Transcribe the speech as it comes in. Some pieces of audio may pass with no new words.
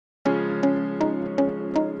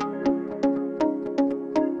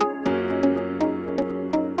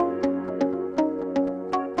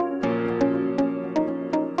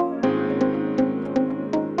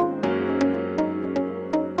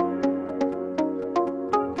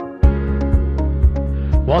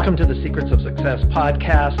Welcome to the Secrets of Success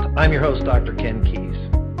podcast. I'm your host, Dr. Ken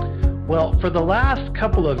Keis. Well, for the last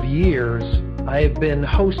couple of years, I have been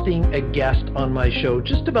hosting a guest on my show,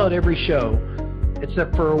 just about every show,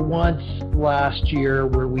 except for once last year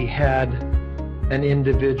where we had an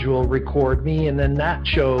individual record me and then that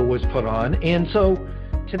show was put on. And so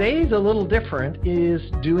today's a little different, is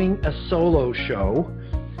doing a solo show.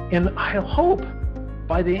 And I hope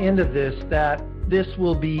by the end of this that this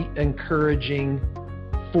will be encouraging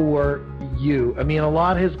for you. I mean, a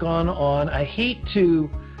lot has gone on. I hate to,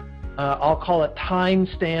 I'll call it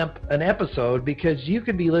timestamp an episode, because you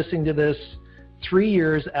could be listening to this 3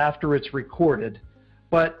 years after it's recorded.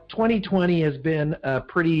 But 2020 has been a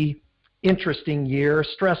pretty interesting year,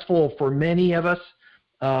 stressful for many of us,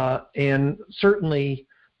 and certainly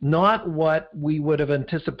not what we would have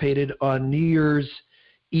anticipated on New Year's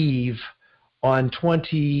Eve on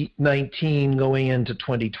 2019 going into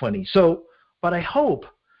 2020. But I hope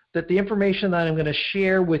that the information that I'm going to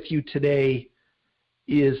share with you today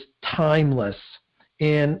is timeless,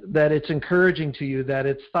 and that it's encouraging to you, that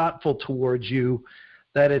it's thoughtful towards you,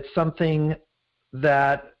 that it's something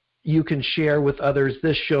that you can share with others.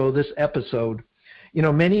 This show, this episode, you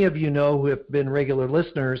know, many of you know who have been regular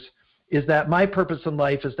listeners, is that my purpose in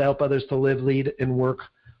life is to help others to live, lead, and work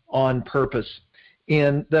on purpose.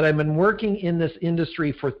 And that I've been working in this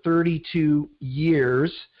industry for 32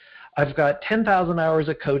 years. I've got 10,000 hours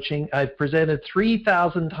of coaching. I've presented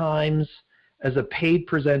 3,000 times as a paid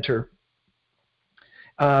presenter.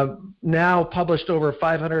 Now published over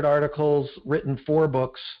 500 articles, written 4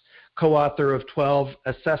 books, co-author of 12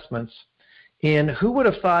 assessments. And who would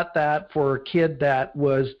have thought that for a kid that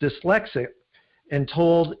was dyslexic and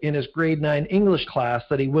told in his grade 9 English class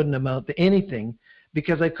that he wouldn't amount to anything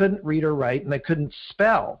because I couldn't read or write and I couldn't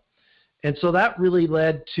spell. And so that really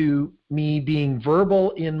led to me being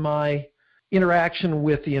verbal in my interaction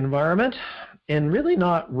with the environment and really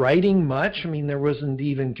not writing much. I mean, there wasn't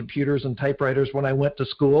even computers and typewriters when I went to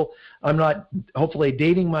school. I'm not hopefully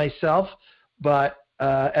dating myself, but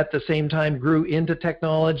at the same time grew into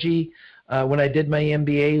technology. When I did my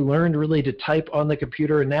MBA, learned really to type on the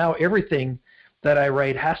computer, and now everything that I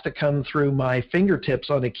write has to come through my fingertips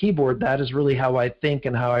on a keyboard. That is really how I think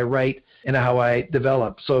and how I write and how I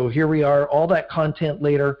develop. So here we are, all that content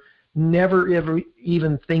later, never ever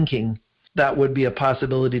even thinking that would be a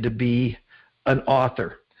possibility to be an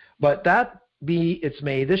author. But that be it's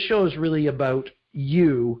may. This show is really about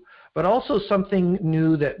you, but also something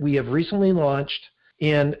new that we have recently launched.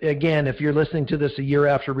 And again, if you're listening to this a year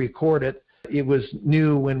after we record it, it was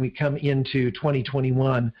new when we come into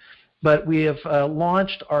 2021. But we have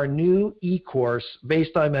launched our new eCourse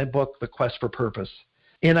based on my book, The Quest for Purpose.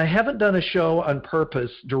 And I haven't done a show on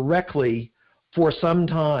purpose directly for some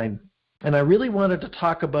time. And I really wanted to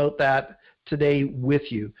talk about that today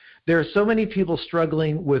with you. There are so many people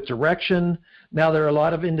struggling with direction. Now there are a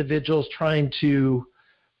lot of individuals trying to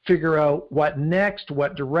figure out what next,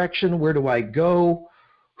 what direction, where do I go,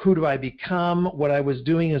 who do I become, what I was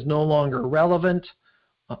doing is no longer relevant.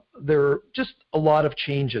 There are just a lot of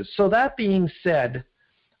changes. So that being said,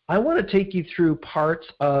 I want to take you through parts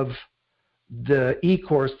of the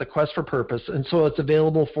eCourse, The Quest for Purpose, and so it's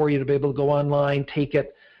available for you to be able to go online, take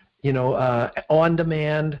it, you know, on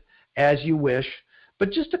demand as you wish.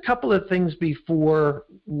 But just a couple of things before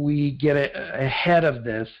we get ahead of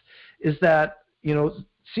this is that, you know,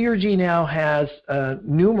 CRG now has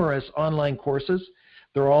numerous online courses.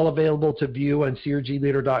 They're all available to view on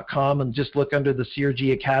crgleader.com, and just look under the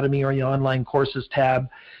CRG Academy or the online courses tab.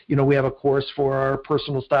 You know, we have a course for our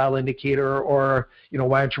personal style indicator, or, you know,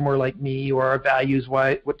 why aren't you more like me, or our values,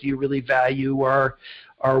 what do you really value, or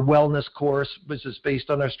our wellness course, which is based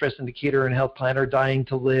on our stress indicator and health planner, Dying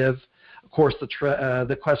to Live. Of course,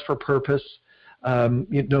 the Quest for Purpose.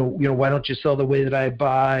 You know, why don't you sell the way that I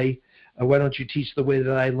buy? Why don't you teach the way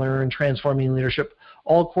that I learn? Transforming Leadership.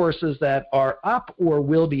 All courses that are up or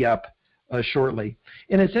will be up shortly.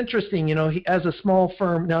 And it's interesting, you know, as a small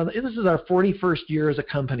firm, now this is our 41st year as a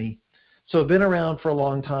company, so been around for a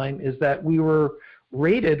long time, is that we were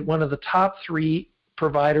rated one of the top 3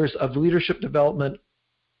 providers of leadership development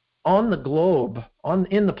on the globe, on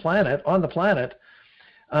the planet,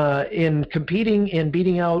 in competing and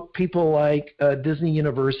beating out people like Disney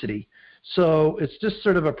University. So it's just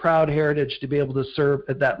sort of a proud heritage to be able to serve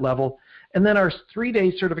at that level. And then our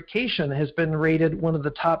 3-day certification has been rated one of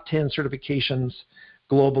the top 10 certifications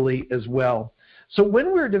globally as well. So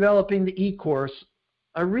when we're developing the eCourse,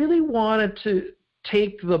 I really wanted to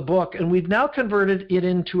take the book, and we've now converted it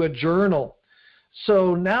into a journal.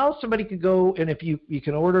 So now somebody could go, and if you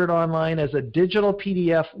can order it online as a digital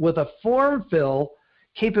PDF with a form fill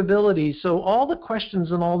capabilities. So all the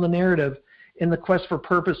questions and all the narrative in the quest for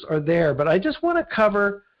purpose are there. But I just want to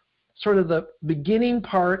cover sort of the beginning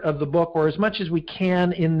part of the book, or as much as we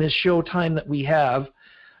can in this show time that we have,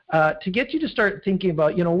 to get you to start thinking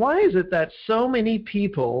about, why is it that so many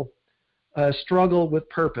people struggle with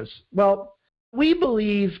purpose? Well, we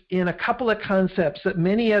believe in a couple of concepts that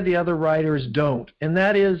many of the other writers don't, and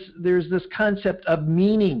that is there's this concept of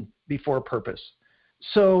meaning before purpose.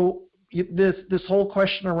 So this whole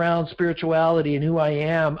question around spirituality and who I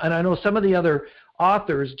am, and I know some of the other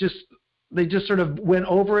authors just sort of went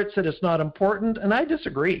over it, said it's not important, and I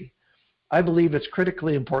disagree. I believe it's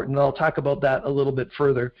critically important, and I'll talk about that a little bit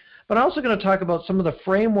further. But I'm also going to talk about some of the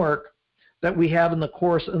framework that we have in the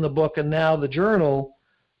course, in the book, and now the journal,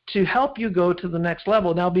 to help you go to the next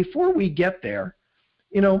level. Now, before we get there,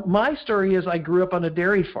 my story is I grew up on a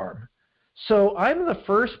dairy farm. So I'm the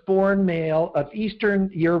firstborn male of Eastern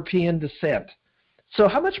European descent. So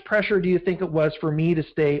how much pressure do you think it was for me to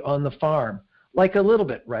stay on the farm? Like a little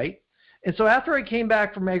bit, right? And so after I came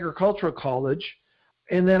back from agricultural college,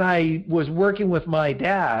 and then I was working with my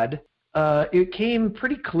dad, it came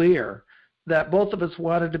pretty clear that both of us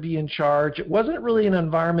wanted to be in charge. It wasn't really an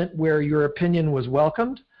environment where your opinion was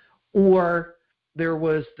welcomed or there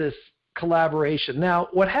was this collaboration. Now,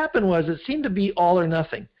 what happened was it seemed to be all or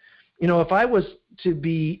nothing. If I was to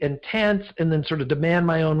be intense and then sort of demand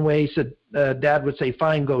my own way, Dad would say,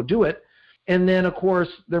 fine, go do it. And then, of course,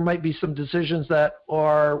 there might be some decisions that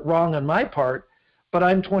are wrong on my part, but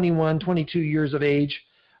I'm 21, 22 years of age.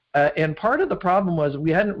 And part of the problem was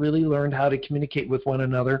we hadn't really learned how to communicate with one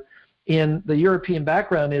another. And the European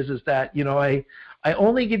background is that, I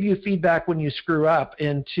only give you feedback when you screw up,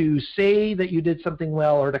 and to say that you did something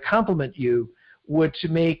well or to compliment you would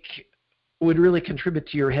really contribute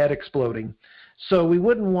to your head exploding. So we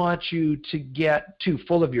wouldn't want you to get too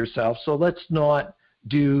full of yourself. So let's not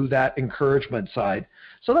do that encouragement side.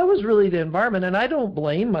 So that was really the environment, and I don't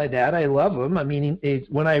blame my dad. I love him. I mean,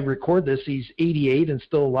 when I record this, he's 88 and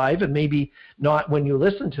still alive, and maybe not when you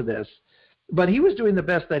listen to this. But he was doing the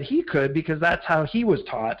best that he could because that's how he was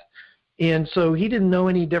taught. And so he didn't know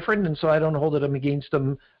any different, and so I don't hold it against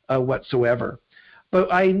him whatsoever.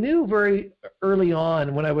 But I knew very early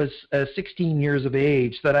on when I was 16 years of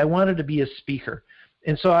age that I wanted to be a speaker.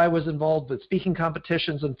 And so I was involved with speaking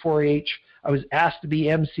competitions in 4-H. I was asked to be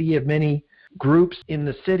MC of many groups in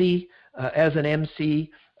the city as an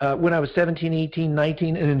MC when I was 17, 18,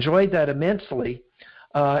 19, and enjoyed that immensely.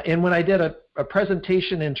 And when I did a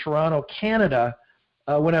presentation in Toronto, Canada,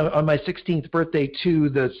 on my 16th birthday to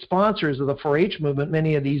the sponsors of the 4-H movement,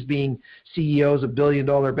 many of these being CEOs of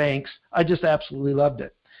billion-dollar banks, I just absolutely loved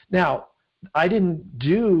it. Now, I didn't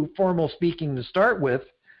do formal speaking to start with,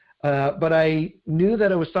 but I knew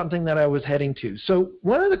that it was something that I was heading to. So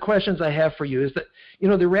one of the questions I have for you is that,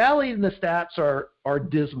 the reality and the stats are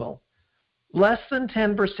dismal. Less than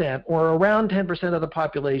 10% or around 10% of the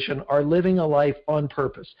population are living a life on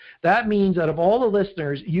purpose. That means out of all the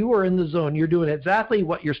listeners, you are in the zone. You're doing exactly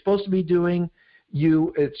what you're supposed to be doing.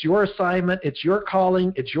 It's your assignment. It's your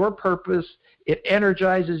calling. It's your purpose. It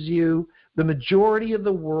energizes you. The majority of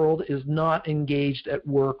the world is not engaged at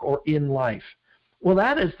work or in life. Well,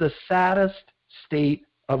 that is the saddest state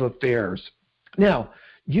of affairs. Now,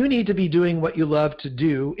 you need to be doing what you love to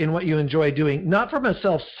do and what you enjoy doing, not from a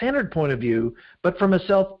self-centered point of view, but from a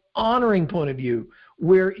self-honoring point of view,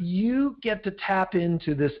 where you get to tap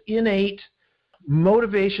into this innate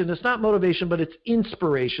motivation. It's not motivation, but it's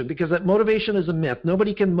inspiration, because that motivation is a myth.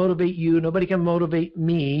 Nobody can motivate you. Nobody can motivate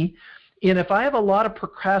me. And if I have a lot of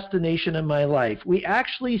procrastination in my life, we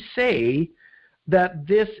actually say that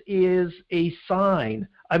this is a sign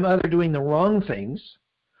I'm either doing the wrong things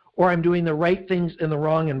or I'm doing the right things in the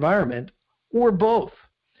wrong environment, or both.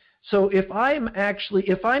 So if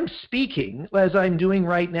I'm speaking, as I'm doing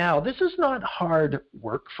right now, this is not hard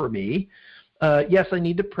work for me. Yes, I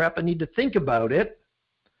need to prep, I need to think about it,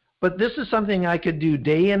 but this is something I could do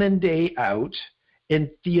day in and day out and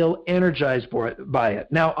feel energized by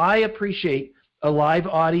it. Now, I appreciate a live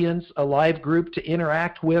audience, a live group to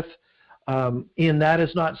interact with, and that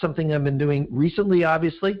is not something I've been doing recently,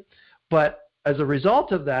 obviously, but as a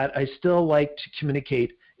result of that, I still like to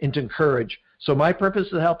communicate and to encourage. So my purpose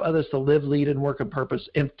is to help others to live, lead, and work on purpose,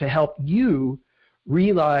 and to help you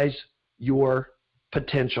realize your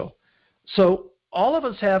potential. So all of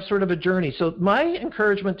us have sort of a journey. So my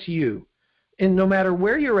encouragement to you, and no matter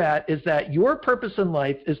where you're at, is that your purpose in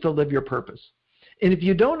life is to live your purpose. And if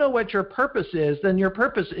you don't know what your purpose is, then your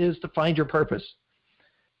purpose is to find your purpose.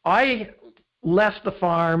 I left the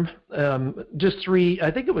farm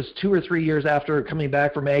I think it was 2 or 3 years after coming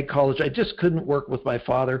back from ag college. I just couldn't work with my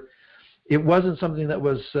father. it wasn't something that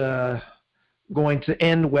was going to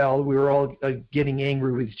end well. We were all getting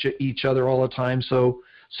angry with each other all the time, so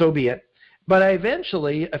be it. But I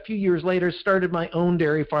eventually, a few years later, started my own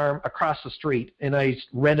dairy farm across the street, and I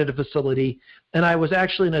rented a facility, and I was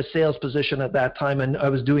actually in a sales position at that time, and I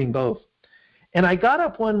was doing both. And I got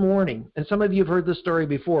up one morning, and some of you have heard this story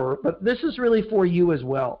before, but this is really for you as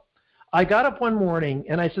well. I got up one morning,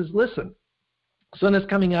 and I says, listen, sun is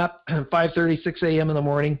coming up, 5:30, 6 a.m. in the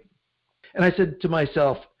morning, and I said to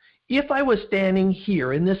myself, if I was standing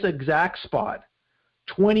here in this exact spot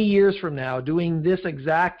 20 years from now doing this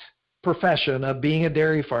exact profession of being a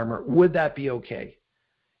dairy farmer, would that be okay?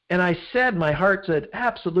 And I said, my heart said,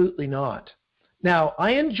 absolutely not. Now,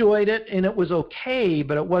 I enjoyed it, and it was okay,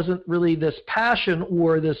 but it wasn't really this passion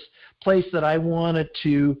or this place that I wanted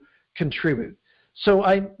to contribute. So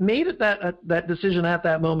I made it that decision at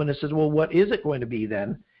that moment and said, well, what is it going to be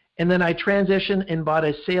then? And then I transitioned and bought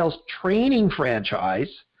a sales training franchise,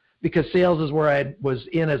 because sales is where I was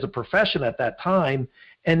in as a profession at that time,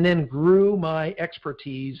 and then grew my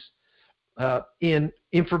expertise in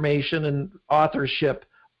information and authorship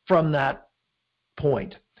from that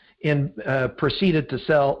point, and proceeded to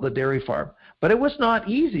sell the dairy farm. But it was not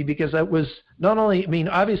easy, because it was not only, I mean,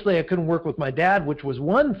 obviously I couldn't work with my dad, which was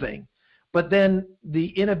one thing, but then the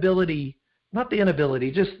inability, not the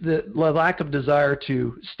inability, just the lack of desire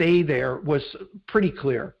to stay there was pretty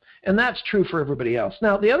clear. And that's true for everybody else.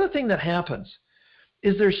 Now, the other thing that happens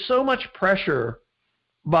is there's so much pressure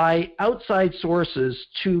by outside sources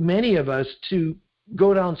to many of us to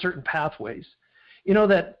go down certain pathways. You know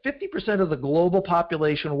that 50% of the global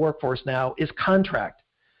population workforce now is contract.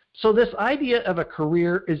 So this idea of a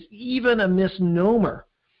career is even a misnomer.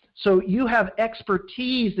 So you have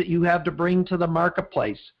expertise that you have to bring to the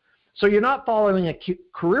marketplace. So you're not following a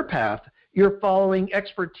career path, you're following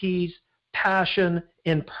expertise, passion,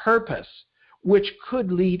 and purpose, which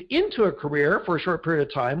could lead into a career for a short period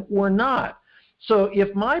of time or not. So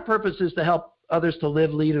if my purpose is to help others to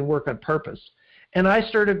live, lead, and work on purpose, and I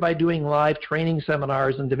started by doing live training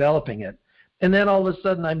seminars and developing it, and then all of a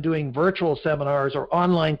sudden I'm doing virtual seminars or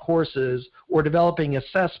online courses or developing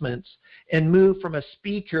assessments, and moved from a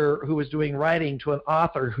speaker who was doing writing to an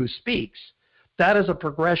author who speaks, that is a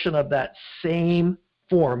progression of that same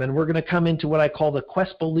form. And we're going to come into what I call the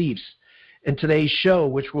quest beliefs in today's show,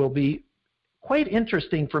 which will be quite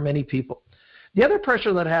interesting for many people. The other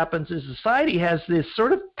pressure that happens is society has this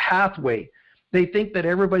sort of pathway they think that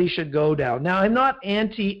everybody should go down. Now, I'm not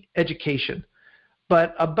anti-education,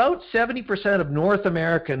 but about 70% of North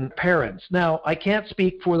American parents, now I can't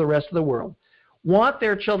speak for the rest of the world, want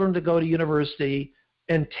their children to go to university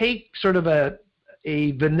and take sort of a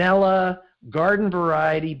vanilla garden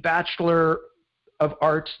variety Bachelor of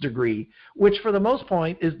Arts degree, which for the most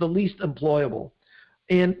part is the least employable.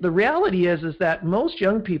 And the reality is that most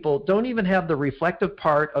young people don't even have the reflective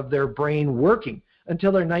part of their brain working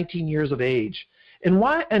until they're 19 years of age. And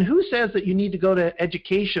why? And who says that you need to go to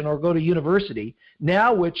education or go to university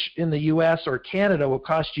now, which in the U.S. or Canada will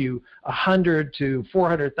cost you $100,000 to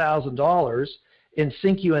 $400,000 and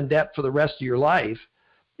sink you in debt for the rest of your life?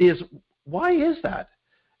 Why is that?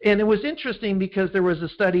 And it was interesting because there was a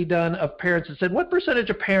study done of parents that said, what percentage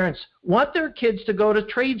of parents want their kids to go to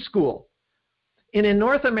trade school? And in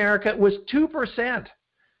North America, it was 2%.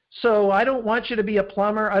 So I don't want you to be a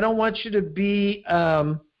plumber. I don't want you to be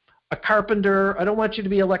a carpenter. I don't want you to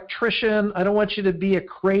be an electrician. I don't want you to be a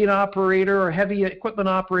crane operator or heavy equipment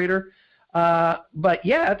operator. But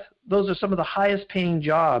yet, those are some of the highest paying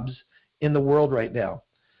jobs in the world right now.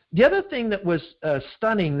 The other thing that was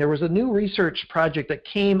stunning, there was a new research project that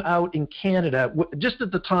came out in Canada just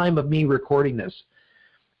at the time of me recording this.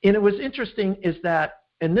 And it was interesting is that,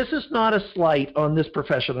 and this is not a slight on this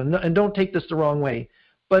profession, and don't take this the wrong way,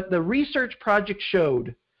 but the research project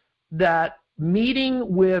showed that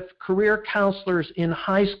meeting with career counselors in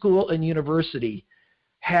high school and university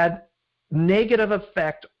had negative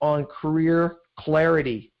effect on career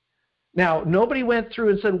clarity. Now, nobody went through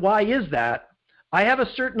and said, why is that? I have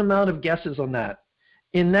a certain amount of guesses on that.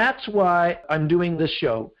 And that's why I'm doing this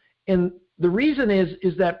show. And the reason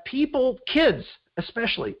is that people, kids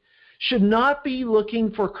especially, should not be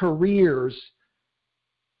looking for careers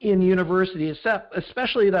in university,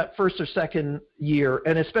 especially that first or second year,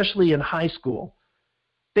 and especially in high school.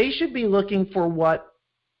 They should be looking for what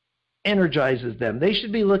energizes them. They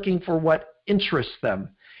should be looking for what interests them.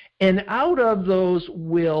 And out of those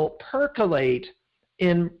will percolate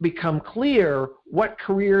and become clear what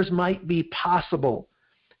careers might be possible.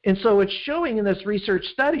 And so it's showing in this research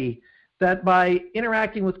study that by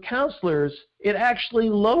interacting with counselors, it actually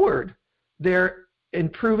lowered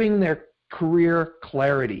improving their career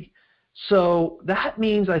clarity. So that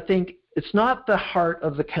means, I think, it's not the heart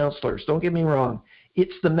of the counselors. Don't get me wrong.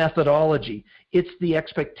 It's the methodology. It's the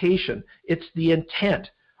expectation. It's the intent.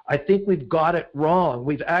 I think we've got it wrong.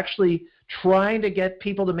 We've actually trying to get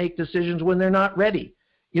people to make decisions when they're not ready.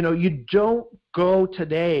 You know, you don't go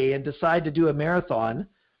today and decide to do a marathon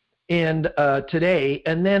and today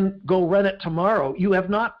and then go run it tomorrow. You have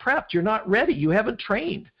not prepped. You're not ready. You haven't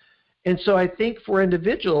trained. And so I think for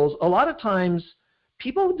individuals, a lot of times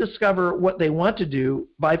people discover what they want to do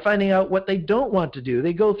by finding out what they don't want to do.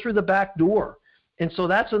 They go through the back door. And so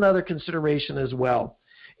that's another consideration as well.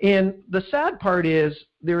 And the sad part is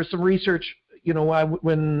there is some research, you know,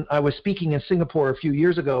 when I was speaking in Singapore a few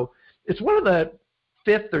years ago, it's one of the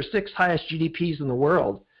 5th or 6th highest GDPs in the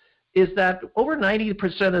world, is that over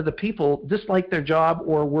 90% of the people disliked their job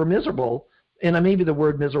or were miserable. And maybe the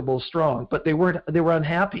word miserable is strong, but they were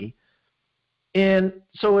unhappy. And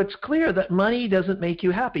so it's clear that money doesn't make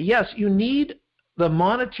you happy. Yes, you need the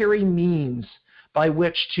monetary means by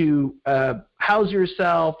which to house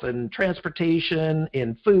yourself and transportation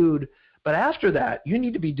and food. But after that, you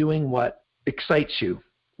need to be doing what excites you,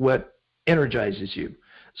 what energizes you.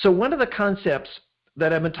 So one of the concepts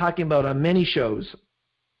that I've been talking about on many shows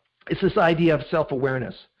is this idea of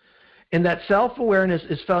self-awareness. And that self-awareness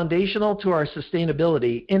is foundational to our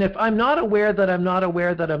sustainability. And if I'm not aware that I'm not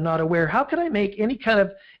aware that I'm not aware, how can I make any kind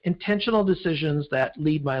of intentional decisions that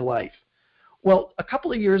lead my life? Well, a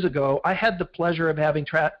couple of years ago, I had the pleasure of having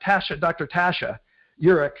Dr. Tasha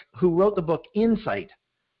Eurich, who wrote the book Insight,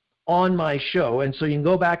 on my show. And so you can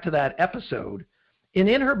go back to that episode. And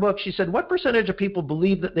in her book, she said, what percentage of people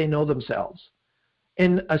believe that they know themselves?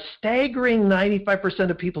 And a staggering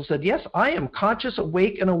 95% of people said, yes, I am conscious,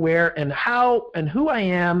 awake, and aware, and how and who I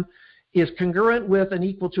am is congruent with and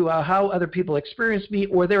equal to how other people experience me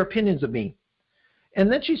or their opinions of me. And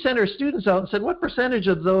then she sent her students out and said, what percentage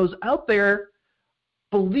of those out there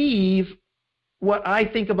believe what I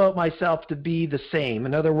think about myself to be the same?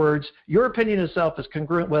 In other words, your opinion of self is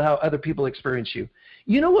congruent with how other people experience you.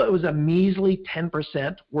 You know what? It was a measly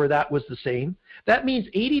 10% where that was the same. That means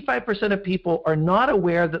 85% of people are not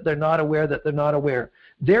aware that they're not aware that they're not aware.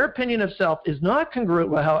 Their opinion of self is not congruent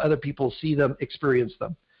with how other people see them, experience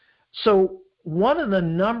them. So one of the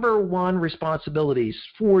number one responsibilities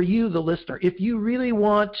for you, the listener, if you really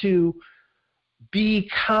want to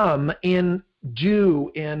become and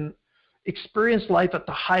do and experience life at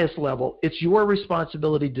the highest level, it's your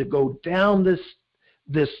responsibility to go down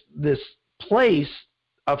this place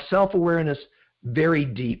of self-awareness very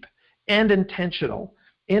deep and intentional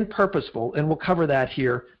and purposeful, and we'll cover that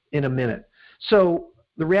here in a minute. So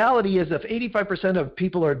the reality is if 85% of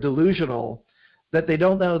people are delusional, that they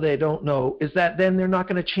don't know, is that then they're not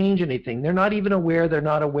going to change anything. They're not even aware they're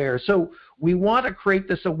not aware. So we want to create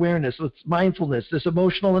this awareness, this mindfulness, this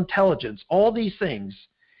emotional intelligence, all these things,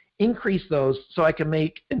 increase those so I can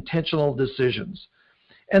make intentional decisions.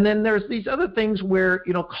 And then there's these other things where,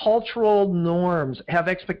 you know, cultural norms have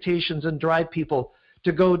expectations and drive people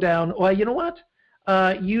to go down, well, you know what?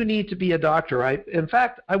 You need to be a doctor. In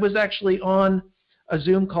fact, I was actually on a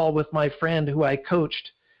Zoom call with my friend who I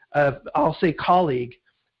coached, I'll say colleague,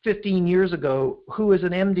 15 years ago, who is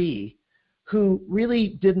an MD, who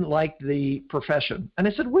really didn't like the profession. And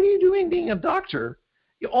I said, what are you doing being a doctor?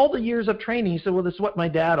 All the years of training. He said, well, this is what my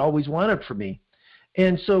dad always wanted for me.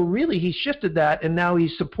 And so really he shifted that, and now he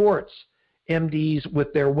supports MDs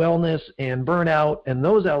with their wellness and burnout and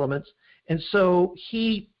those elements. And so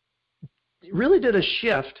he really did a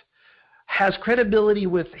shift, has credibility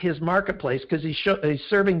with his marketplace because he's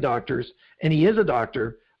serving doctors, and he is a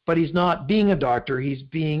doctor, but he's not being a doctor. He's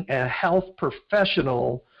being a health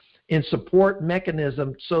professional in support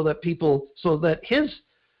mechanism so that his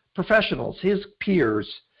professionals, his peers,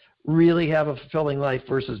 really have a fulfilling life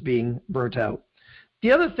versus being burnt out.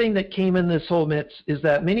 The other thing that came in this whole mix is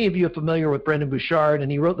that many of you are familiar with Brendon Burchard,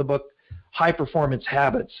 and he wrote the book High Performance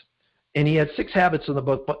Habits. And he had 6 habits in the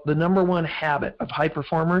book, but the number one habit of high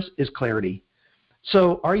performers is clarity.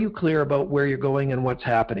 So are you clear about where you're going and what's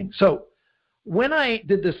happening? So when I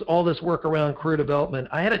did all this work around career development,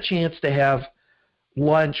 I had a chance to have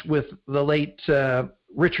lunch with the late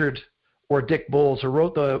Richard or Dick Bowles, who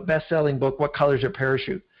wrote the best-selling book, What Color's Your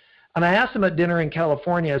Parachute? And I asked him at dinner in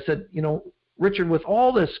California, I said, you know, Richard, with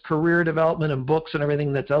all this career development and books and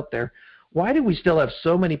everything that's out there, why do we still have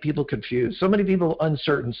so many people confused, so many people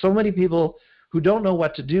uncertain, so many people who don't know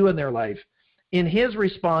what to do in their life? And his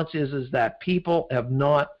response is that people have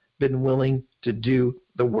not been willing to do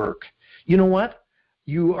the work. You know what?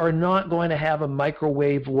 You are not going to have a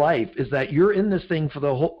microwave life, is that you're in this thing for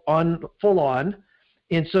the whole full on.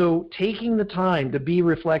 And so taking the time to be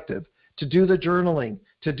reflective, to do the journaling,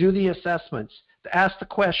 to do the assessments, to ask the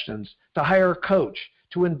questions, to hire a coach,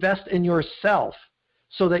 to invest in yourself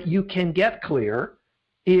so that you can get clear,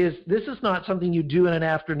 this is not something you do in an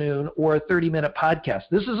afternoon or a 30-minute podcast.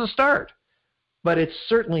 This is a start, but it's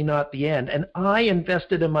certainly not the end. And I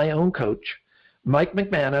invested in my own coach, Mike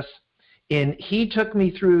McManus, and he took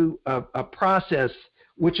me through a process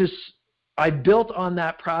which is, I built on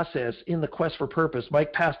that process in the Quest for Purpose.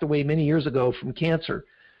 Mike passed away many years ago from cancer.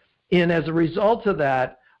 And as a result of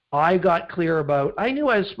that, I got clear about, I knew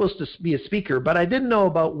I was supposed to be a speaker, but I didn't know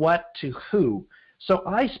about what to who. So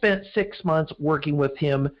I spent 6 months working with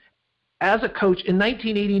him as a coach in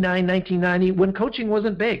 1989, 1990, when coaching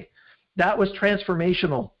wasn't big. That was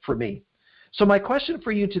transformational for me. So my question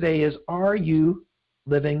for you today is, are you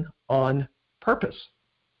living on purpose?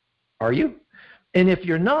 Are you? And if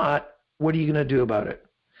you're not, what are you going to do about it?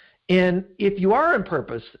 And if you are on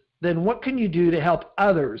purpose, then what can you do to help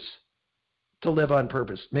others to live on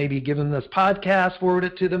purpose? Maybe give them this podcast, forward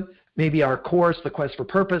it to them. Maybe our course, The Quest for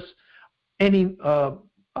Purpose, any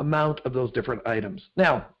amount of those different items.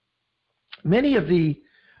 Now, many of the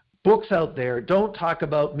books out there don't talk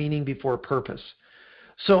about meaning before purpose.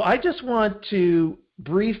 So I just want to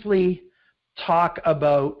briefly talk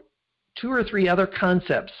about 2 or 3 other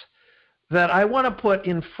concepts that I want to put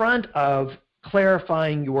in front of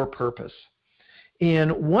clarifying your purpose.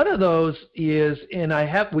 And one of those is, and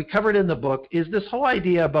we covered in the book, is this whole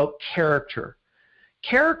idea about character.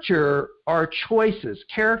 Character are choices.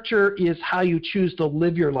 Character is how you choose to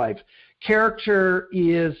live your life. Character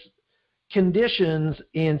is conditions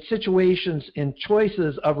and situations and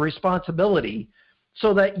choices of responsibility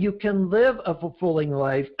so that you can live a fulfilling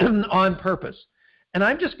life on purpose. And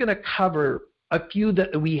I'm just going to cover a few that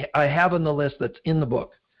I have on the list that's in the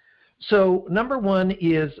book. So number 1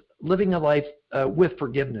 is living a life with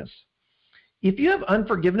forgiveness. If you have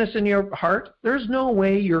unforgiveness in your heart, there's no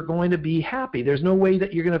way you're going to be happy. There's no way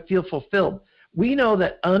that you're going to feel fulfilled. We know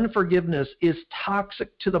that unforgiveness is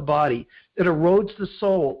toxic to the body. It erodes the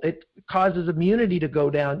soul. It causes immunity to go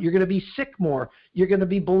down. You're going to be sick more. You're going to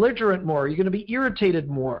be belligerent more. You're going to be irritated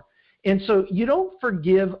more. And so you don't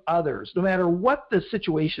forgive others, no matter what the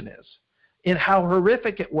situation is and how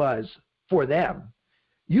horrific it was for them.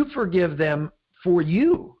 You forgive them for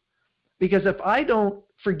you. Because if I don't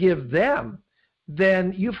forgive them,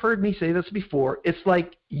 then you've heard me say this before, it's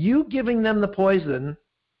like you giving them the poison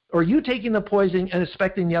or you taking the poison and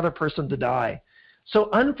expecting the other person to die. So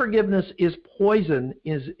unforgiveness is poison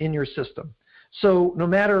in your system. So no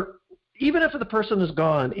matter, even if the person is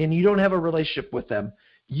gone and you don't have a relationship with them,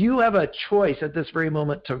 you have a choice at this very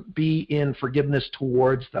moment to be in forgiveness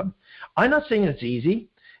towards them. I'm not saying it's easy.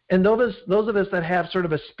 And those of us that have sort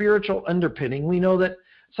of a spiritual underpinning, we know that in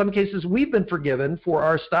some cases we've been forgiven for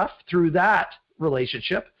our stuff through that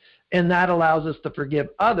relationship, and that allows us to forgive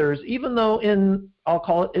others, even though I'll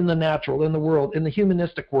call it in the natural, in the world, in the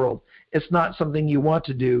humanistic world, it's not something you want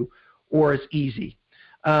to do or it's easy.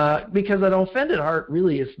 Because an offended heart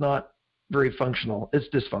really is not very functional. It's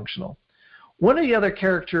dysfunctional. One of the other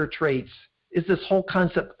character traits is this whole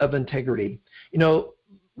concept of integrity. You know,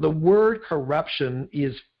 the word corruption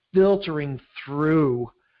is filtering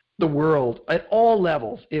through the world at all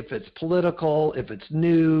levels, if it's political, if it's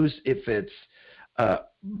news, if it's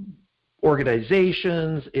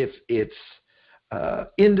organizations, if it's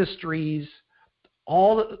industries.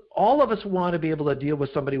 All of us want to be able to deal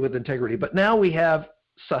with somebody with integrity, but now we have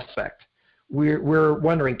suspect. We're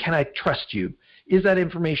wondering, can I trust you? Is that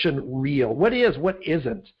information real? What is, what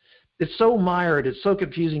isn't? It's so mired, it's so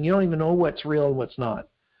confusing, you don't even know what's real and what's not.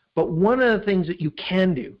 But one of the things that you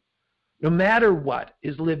can do, no matter what,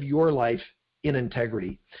 is live your life in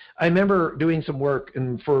integrity. I remember doing some work,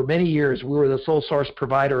 and for many years we were the sole source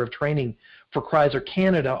provider of training for Chrysler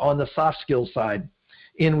Canada on the soft skills side.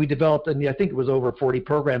 And we developed, and I think it was over 40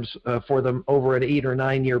 programs for them over an 8 or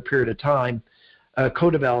 9 year period of time,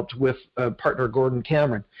 co-developed with partner Gordon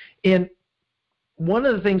Cameron. And one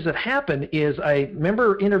of the things that happened is I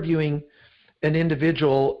remember interviewing an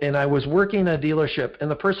individual, and I was working in a dealership,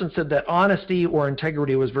 and the person said that honesty or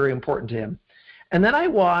integrity was very important to him. And then I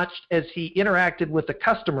watched as he interacted with the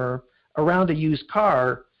customer around a used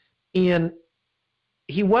car, and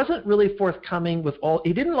he wasn't really forthcoming with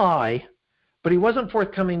he didn't lie, but he wasn't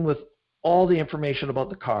forthcoming with all the information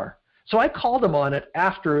about the car. So I called him on it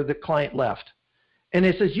after the client left. And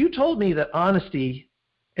he says, you told me that honesty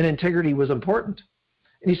and integrity was important.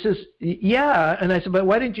 And he says, yeah. And I said, but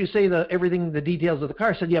why didn't you say everything, the details of the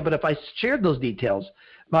car? I said, yeah, but if I shared those details,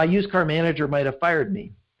 my used car manager might have fired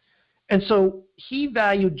me. And so he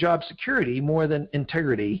valued job security more than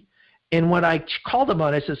integrity. And when I called him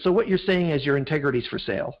on, I said, so what you're saying is your integrity's for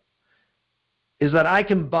sale. is that I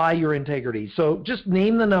can buy your integrity. So just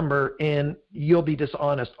name the number and you'll be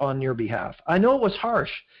dishonest on your behalf. I know it was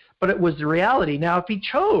harsh, but it was the reality. Now, if he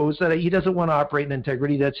chose that he doesn't want to operate in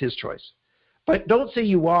integrity, that's his choice. But don't say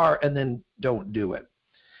you are and then don't do it.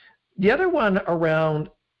 The other one around,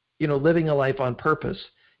 living a life on purpose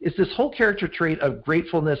is this whole character trait of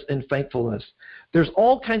gratefulness and thankfulness. There's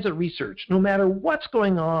all kinds of research, no matter what's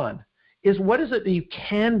going on, is what is it that you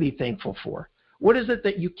can be thankful for? What is it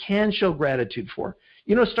that you can show gratitude for?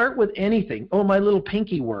 Start with anything. Oh, my little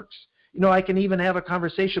pinky works. I can even have a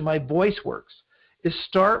conversation. My voice works. Is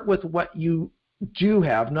start with what you do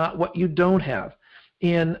have, not what you don't have.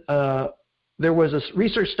 And there was a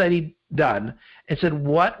research study done and said,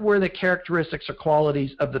 what were the characteristics or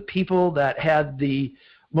qualities of the people that had the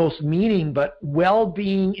most meaning but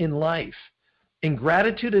well-being in life? And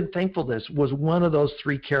gratitude and thankfulness was one of those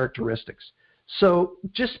three characteristics. So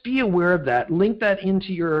just be aware of that. Link that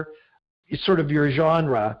into your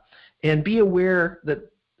genre, and be aware that,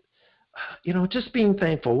 just being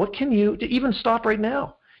thankful. What can you even stop right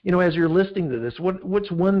now? As you're listening to this,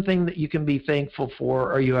 what's one thing that you can be thankful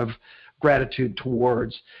for or you have gratitude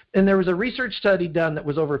towards? And there was a research study done that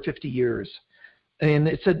was over 50 years. And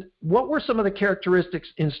it said, what were some of the characteristics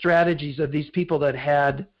and strategies of these people that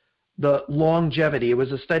had the longevity? It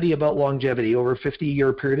was a study about longevity over a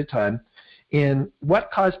 50-year period of time. And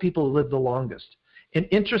what caused people to live the longest? And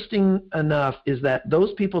interesting enough is that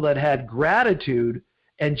those people that had gratitude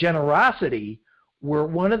and generosity were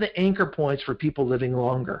one of the anchor points for people living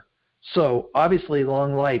longer. So obviously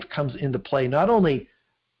long life comes into play, not only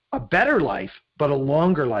a better life, but a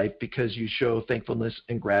longer life because you show thankfulness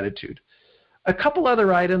and gratitude. A couple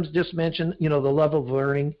other items just mentioned, the level of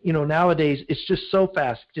learning. Nowadays it's just so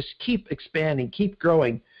fast. Just keep expanding, keep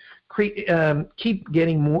growing. Keep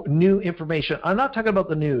getting more new information. I'm not talking about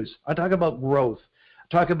the news. I'm talking about growth. I'm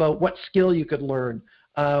talking about what skill you could learn.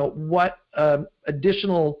 What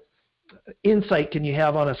additional insight can you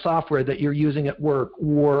have on a software that you're using at work,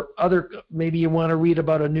 or maybe you want to read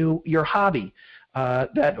about your hobby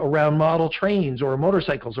that around model trains or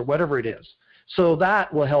motorcycles or whatever it is. So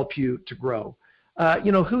that will help you to grow.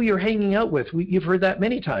 Who you're hanging out with. You've heard that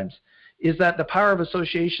many times. Is that the power of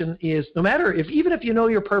association is, no matter even if you know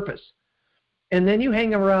your purpose, and then you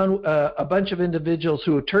hang around a bunch of individuals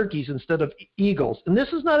who are turkeys instead of eagles, and this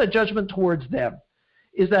is not a judgment towards them,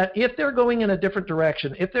 is that if they're going in a different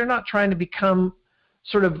direction, if they're not trying to become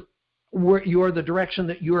sort of where you're the direction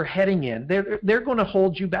that you're heading in, they're going to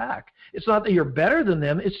hold you back. It's not that you're better than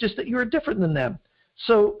them, it's just that you're different than them.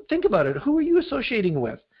 So think about it. Who are you associating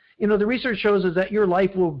with? The research shows is that your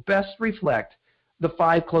life will best reflect the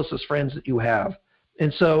 5 closest friends that you have.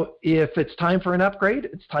 And so if it's time for an upgrade,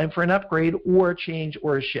 it's time for an upgrade or a change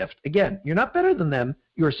or a shift. Again, you're not better than them.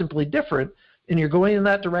 You're simply different, and you're going in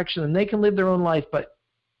that direction, and they can live their own life, but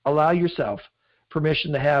allow yourself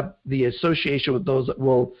permission to have the association with those that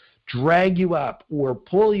will drag you up or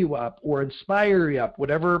pull you up or inspire you up,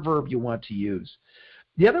 whatever verb you want to use.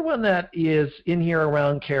 The other one that is in here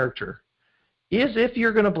around character is if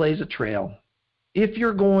you're going to blaze a trail, if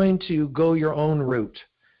you're going to go your own route,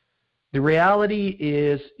 the reality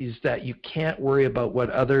is that you can't worry about what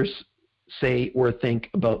others say or think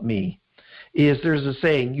about me. There's a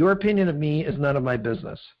saying, your opinion of me is none of my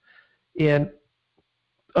business. And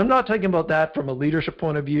I'm not talking about that from a leadership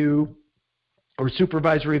point of view or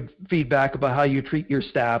supervisory feedback about how you treat your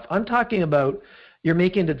staff. I'm talking about you're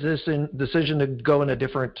making a decision to go in a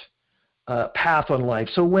different path on life.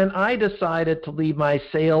 So when I decided to leave my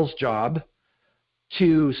sales job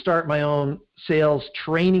to start my own sales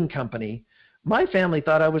training company, my family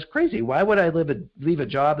thought I was crazy. Why would I leave a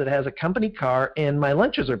job that has a company car and my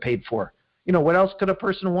lunches are paid for? What else could a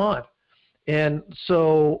person want? And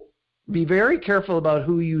so be very careful about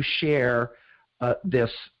who you share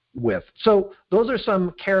this with. So those are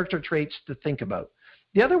some character traits to think about.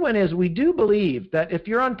 The other one is we do believe that if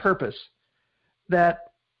you're on purpose, that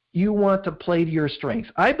you want to play to your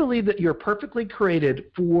strengths. I believe that you're perfectly created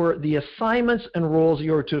for the assignments and roles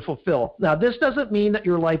you're to fulfill. Now, this doesn't mean that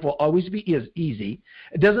your life will always be easy.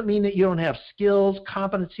 It doesn't mean that you don't have skills,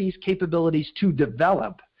 competencies, capabilities to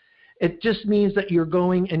develop. It just means that you're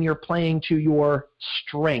going and you're playing to your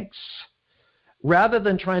strengths. Rather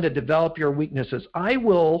than trying to develop your weaknesses, I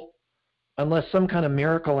will, unless some kind of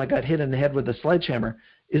miracle I got hit in the head with a sledgehammer,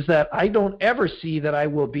 is that I don't ever see that I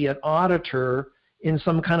will be an auditor in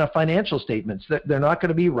some kind of financial statements. That they're not going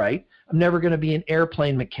to be right. I'm never going to be an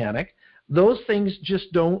airplane mechanic. Those things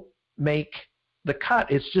just don't make the cut.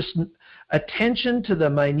 It's just attention to the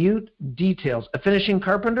minute details. A finishing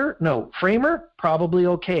carpenter? No. Framer? Probably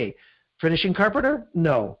okay. Finishing carpenter?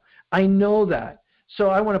 No. I know that. So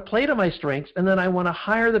I want to play to my strengths, and then I want to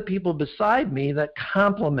hire the people beside me that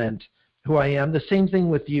complement who I am. The same thing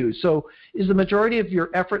with you. So is the majority of your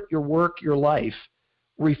effort, your work, your life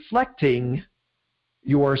reflecting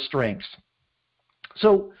your strengths?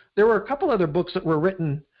 So there were a couple other books that were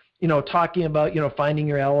written, talking about, finding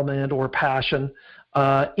your element or passion.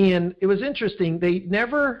 And it was interesting. They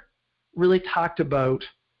never really talked about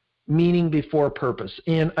meaning before purpose.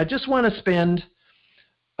 And I just want to spend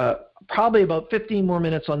probably about 15 more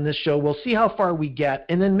minutes on this show. We'll see how far we get,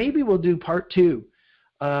 and then maybe we'll do part two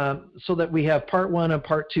so that we have part one and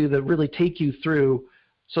part two that really take you through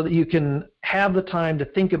so that you can have the time to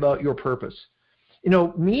think about your purpose.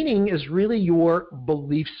 Meaning is really your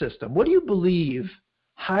belief system. What do you believe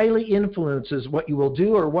highly influences what you will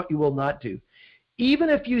do or what you will not do. Even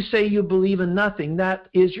if you say you believe in nothing, that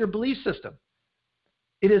is your belief system.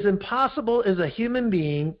 It is impossible as a human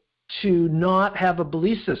being to not have a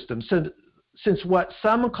belief system, since what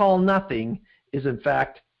some call nothing is in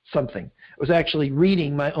fact something. I was actually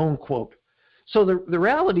reading my own quote. So the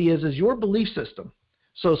reality is your belief system.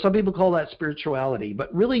 So some people call that spirituality,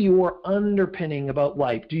 but really your underpinning about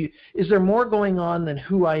life. Is there more going on than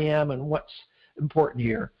who I am and what's important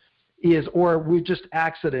here? Or we're just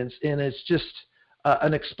accidents and it's just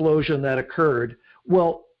an explosion that occurred?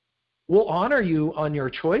 Well, we'll honor you on your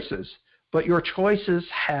choices, but your choices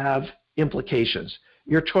have implications.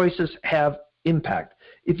 Your choices have impact.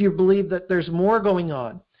 If you believe that there's more going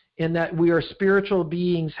on and that we are spiritual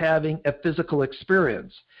beings having a physical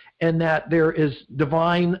experience and that there is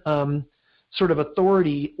divine sort of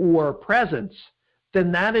authority or presence,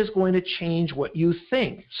 then that is going to change what you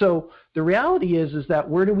think. So the reality is that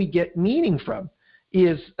where do we get meaning from?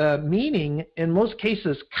 Meaning in most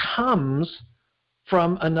cases comes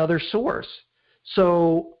from another source.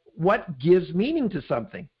 So what gives meaning to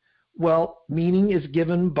something? Well, meaning is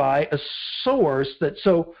given by a source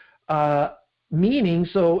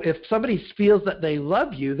so if somebody feels that they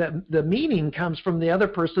love you, that the meaning comes from the other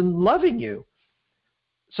person loving you.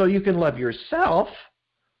 So you can love yourself,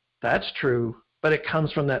 that's true, but it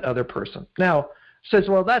comes from that other person. Now, says,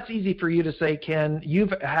 well, that's easy for you to say, Ken.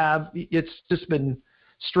 It's just been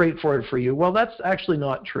straightforward for you. Well, that's actually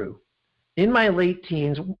not true. In my late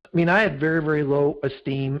teens, I had very, very low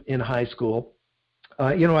esteem in high school.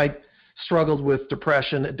 I struggled with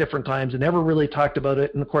depression at different times and never really talked about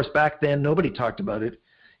it. And of course, back then, nobody talked about it.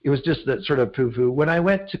 It was just that sort of poo-poo. When I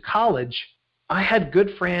went to college, I had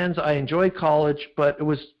good friends. I enjoyed college, but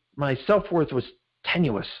my self-worth was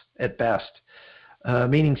tenuous at best,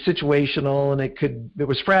 meaning situational, and it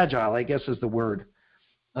was fragile, I guess is the word.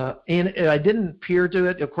 And I didn't appear to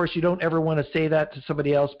it. Of course, you don't ever want to say that to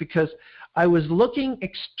somebody else because I was looking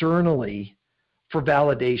externally for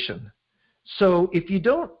validation. So if you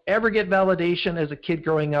don't ever get validation as a kid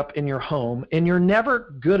growing up in your home and you're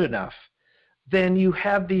never good enough, then you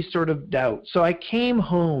have these sort of doubts. So I came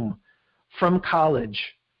home from college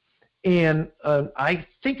and I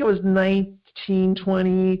think it was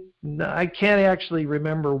 1920. I can't actually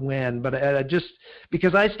remember when, but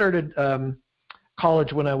because I started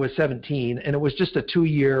college when I was 17, and it was just a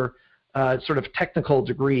 2-year sort of technical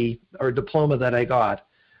degree or diploma that I got.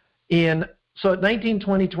 And so at 19,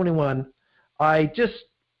 20, 21, I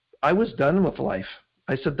was done with life.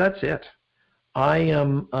 I said, that's it. I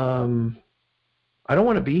don't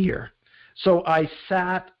want to be here. So I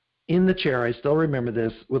sat in the chair, I still remember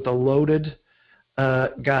this, with a loaded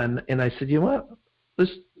gun, and I said, you know what,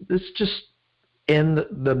 let's just end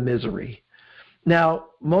the misery. Now,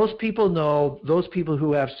 most people know those people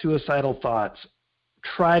who have suicidal thoughts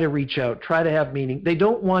try to reach out, try to have meaning. They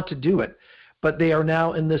don't want to do it, but they are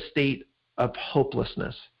now in this state of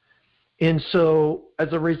hopelessness. And so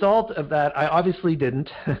as a result of that, I obviously didn't.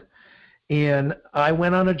 And I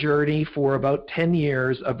went on a journey for about 10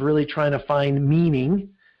 years of really trying to find meaning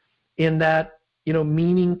in that,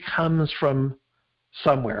 meaning comes from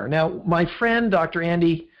somewhere. Now, my friend, Dr.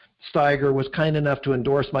 Andy Steiger, was kind enough to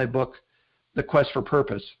endorse my book, The Quest for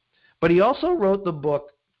Purpose. But he also wrote the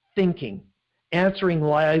book, Thinking, Answering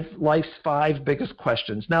Life's 5 Biggest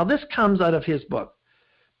Questions. Now, this comes out of his book.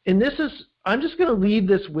 And I'm just going to leave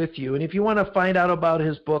this with you. And if you want to find out about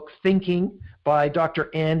his book, Thinking, by Dr.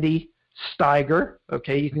 Andy Steiger,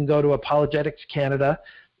 okay, you can go to Apologetics Canada,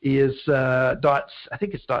 I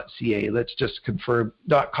think it's .ca, let's just confirm,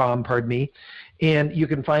 .com, pardon me, and you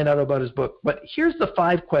can find out about his book. But here's the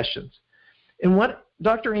 5 questions. And what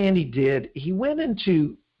Dr. Andy did, he went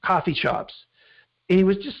into coffee shops and he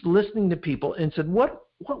was just listening to people and said, what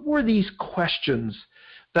were these questions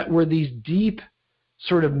that were these deep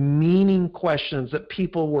sort of meaning questions that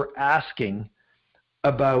people were asking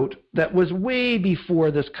about that was way before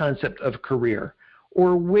this concept of career?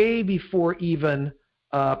 or way before even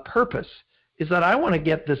purpose, is that I want to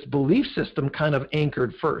get this belief system kind of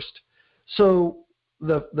anchored first. So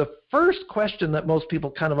the first question that most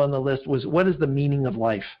people kind of on the list was, what is the meaning of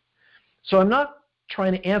life? So I'm not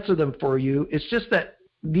trying to answer them for you. It's just that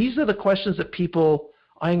these are the questions that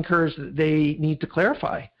I encourage that they need to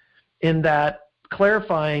clarify, and that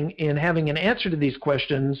clarifying and having an answer to these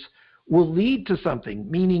questions will lead to something,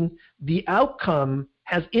 meaning the outcome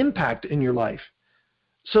has impact in your life.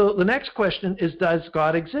 So the next question is, does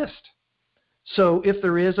God exist? So if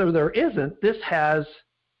there is or there isn't, this has,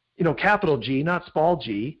 capital G, not small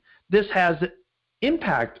g, this has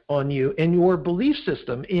impact on you and your belief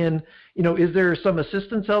system in, is there some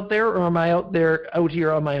assistance out there, or am I out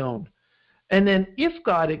here on my own? And then if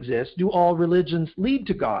God exists, do all religions lead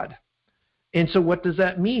to God? And so what does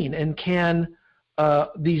that mean? And can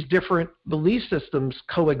these different belief systems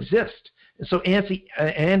coexist? And so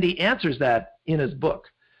Andy answers that in his book.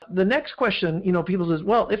 The next question, people says,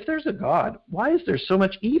 well, if there's a God, why is there so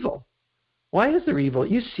much evil? Why is there evil?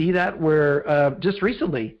 You see that where just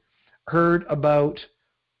recently heard about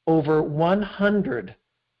over 100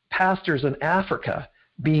 pastors in Africa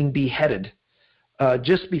being beheaded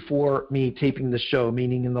just before me taping the show,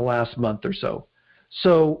 meaning in the last month or so.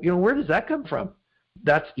 So, where does that come from?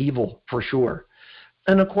 That's evil for sure.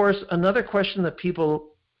 And of course, another question that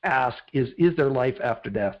people ask is there life after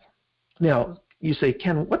death? Now, you say,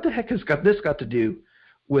 Ken, what the heck has this got to do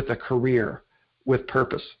with a career, with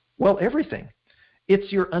purpose? Well, everything.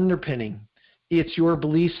 It's your underpinning. It's your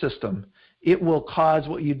belief system. It will cause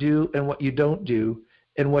what you do and what you don't do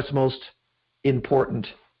and what's most important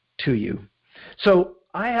to you. So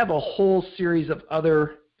I have a whole series of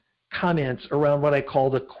other comments around what I call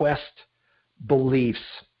the quest beliefs.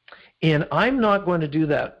 And I'm not going to do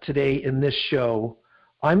that today in this show.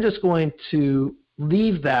 I'm just going to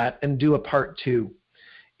leave that and do a part 2.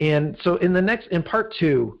 And so in part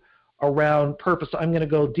 2 around purpose, I'm going to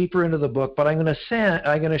go deeper into the book, but I'm going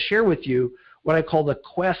to share with you what I call the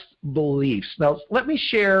quest beliefs. Now, let me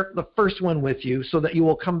share the first one with you so that you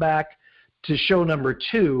will come back to show number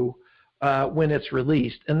 2 when it's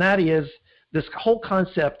released. And that is this whole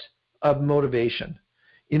concept of motivation.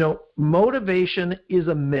 Motivation is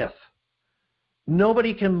a myth.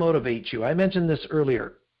 Nobody can motivate you. I mentioned this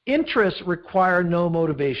earlier. Interests require no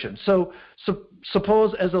motivation. So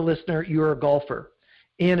suppose as a listener, you're a golfer,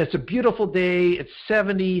 and it's a beautiful day. It's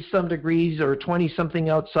 70-some degrees or 20-something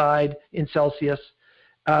outside in Celsius.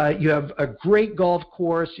 You have a great golf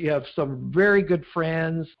course. You have some very good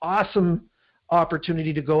friends, awesome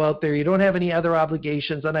opportunity to go out there. You don't have any other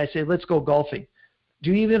obligations. And I say, let's go golfing. Do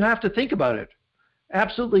you even have to think about it?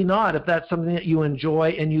 Absolutely not, if that's something that you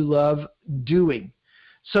enjoy and you love doing.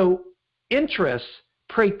 So interests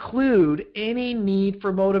preclude any need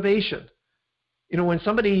for motivation. When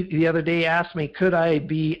somebody the other day asked me, could I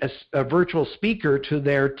be a virtual speaker to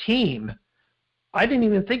their team? I didn't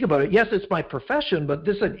even think about it. Yes, it's my profession, but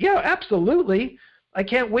this said, yeah, absolutely. I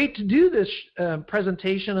can't wait to do this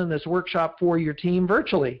presentation and this workshop for your team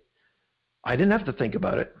virtually. I didn't have to think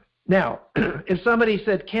about it. Now, if somebody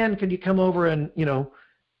said, Ken, could you come over and,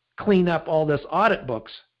 clean up all this audit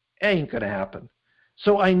books? It ain't going to happen.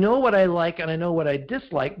 So I know what I like and I know what I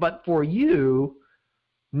dislike, but for you,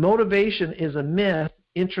 motivation is a myth.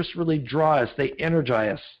 Interests really draw us. They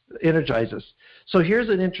energize us. So here's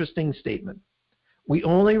an interesting statement. We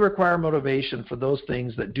only require motivation for those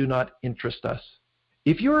things that do not interest us.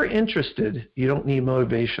 If you're interested, you don't need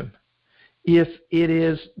motivation. If it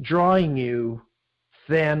is drawing you,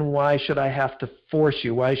 then why should I have to force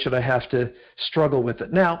you? Why should I have to struggle with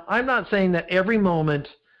it? Now, I'm not saying that every moment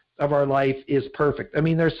of our life is perfect. I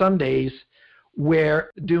mean, there's some days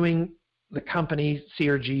where doing the company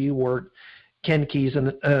CRG work,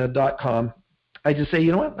 KenKeis.com, I just say,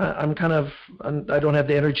 you know what, I don't have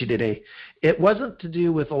the energy today. It wasn't to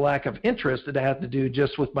do with a lack of interest. It had to do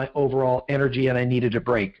just with my overall energy, and I needed a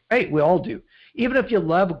break. Hey, we all do. Even if you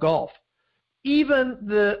love golf, even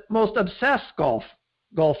the most obsessed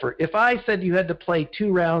golfer, if I said you had to play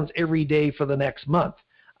 2 rounds every day for the next month,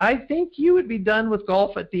 I think you would be done with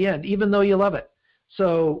golf at the end, even though you love it.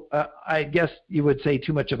 So I guess you would say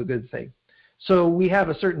too much of a good thing. So we have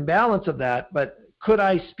a certain balance of that, but could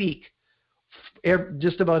I speak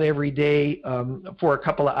just about every day for a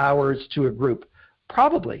couple of hours to a group?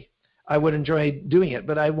 Probably. I would enjoy doing it,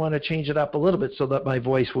 but I want to change it up a little bit so that my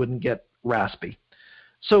voice wouldn't get raspy.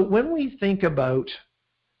 So when we think about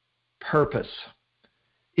purpose,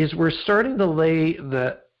 is we're starting to lay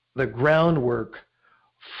the groundwork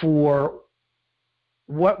for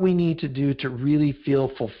what we need to do to really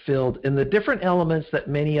feel fulfilled in the different elements that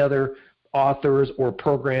many other authors or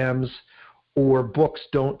programs or books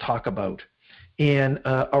don't talk about, and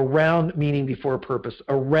around meaning before purpose,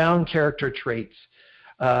 around character traits,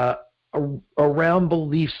 around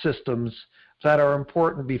belief systems that are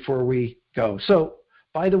important before we go. So,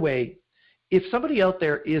 by the way, if somebody out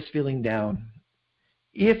there is feeling down,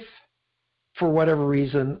 if for whatever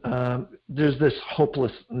reason there's this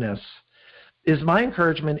hopelessness, my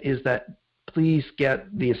encouragement is that please get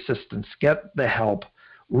the assistance, get the help,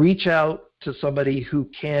 reach out to somebody who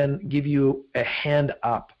can give you a hand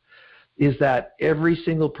up. Is that every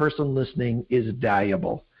single person listening is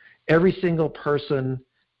valuable. Every single person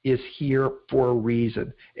is here for a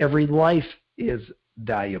reason. Every life is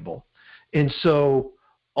valuable. And so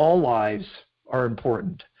all lives are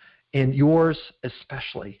important, and yours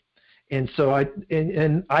especially. And so I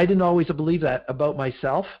didn't always believe that about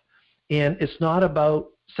myself. And it's not about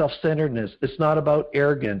self-centeredness. It's not about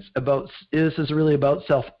arrogance. This is really about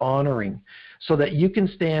self-honoring, so that you can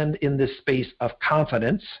stand in this space of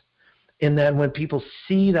confidence. And then when people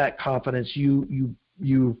see that confidence, you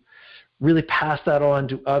really pass that on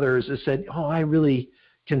to others. It said, oh, I really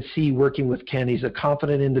can see working with Ken. He's a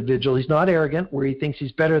confident individual. He's not arrogant where he thinks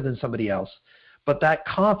he's better than somebody else. But that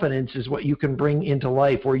confidence is what you can bring into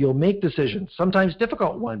life, where you'll make decisions, sometimes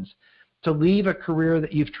difficult ones, to leave a career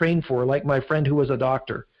that you've trained for, like my friend who was a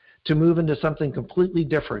doctor, to move into something completely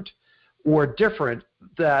different, or different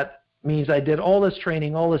that means I did all this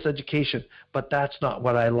training, all this education, but that's not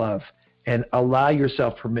what I love. And allow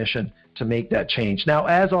yourself permission to make that change. Now,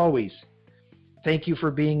 as always, thank you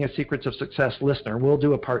for being a Secrets of Success listener. We'll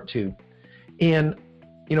do a part 2. And,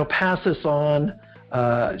 pass this on,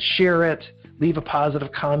 share it, leave a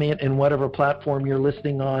positive comment in whatever platform you're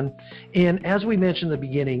listening on. And as we mentioned in the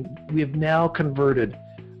beginning, we have now converted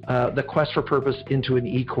the Quest for Purpose into an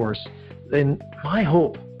eCourse. And my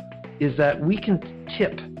hope is that we can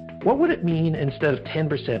tip. What would it mean instead of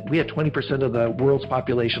 10%? We have 20% of the world's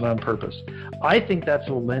population on purpose. I think that's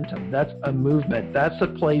momentum. That's a movement. That's a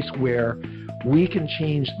place where we can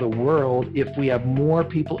change the world if we have more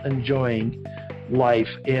people enjoying life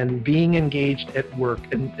and being engaged at work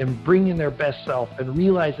and bringing their best self and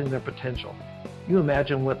realizing their potential. You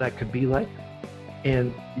imagine what that could be like?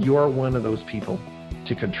 And you're one of those people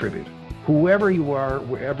to contribute. Whoever you are,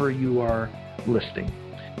 wherever you are listening.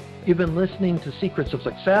 You've been listening to Secrets of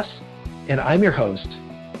Success, and I'm your host,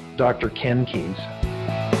 Dr. Ken Keis.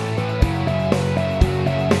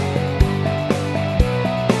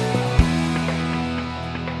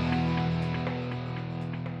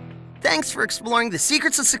 Thanks for exploring the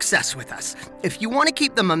secrets of success with us. If you want to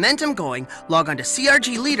keep the momentum going, log on to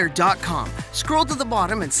crgleader.com. Scroll to the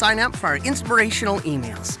bottom and sign up for our inspirational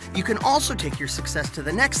emails. You can also take your success to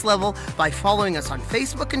the next level by following us on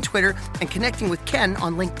Facebook and Twitter and connecting with Ken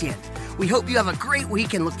on LinkedIn. We hope you have a great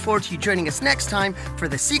week and look forward to you joining us next time for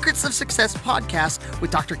the Secrets of Success podcast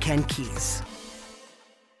with Dr. Ken Keis.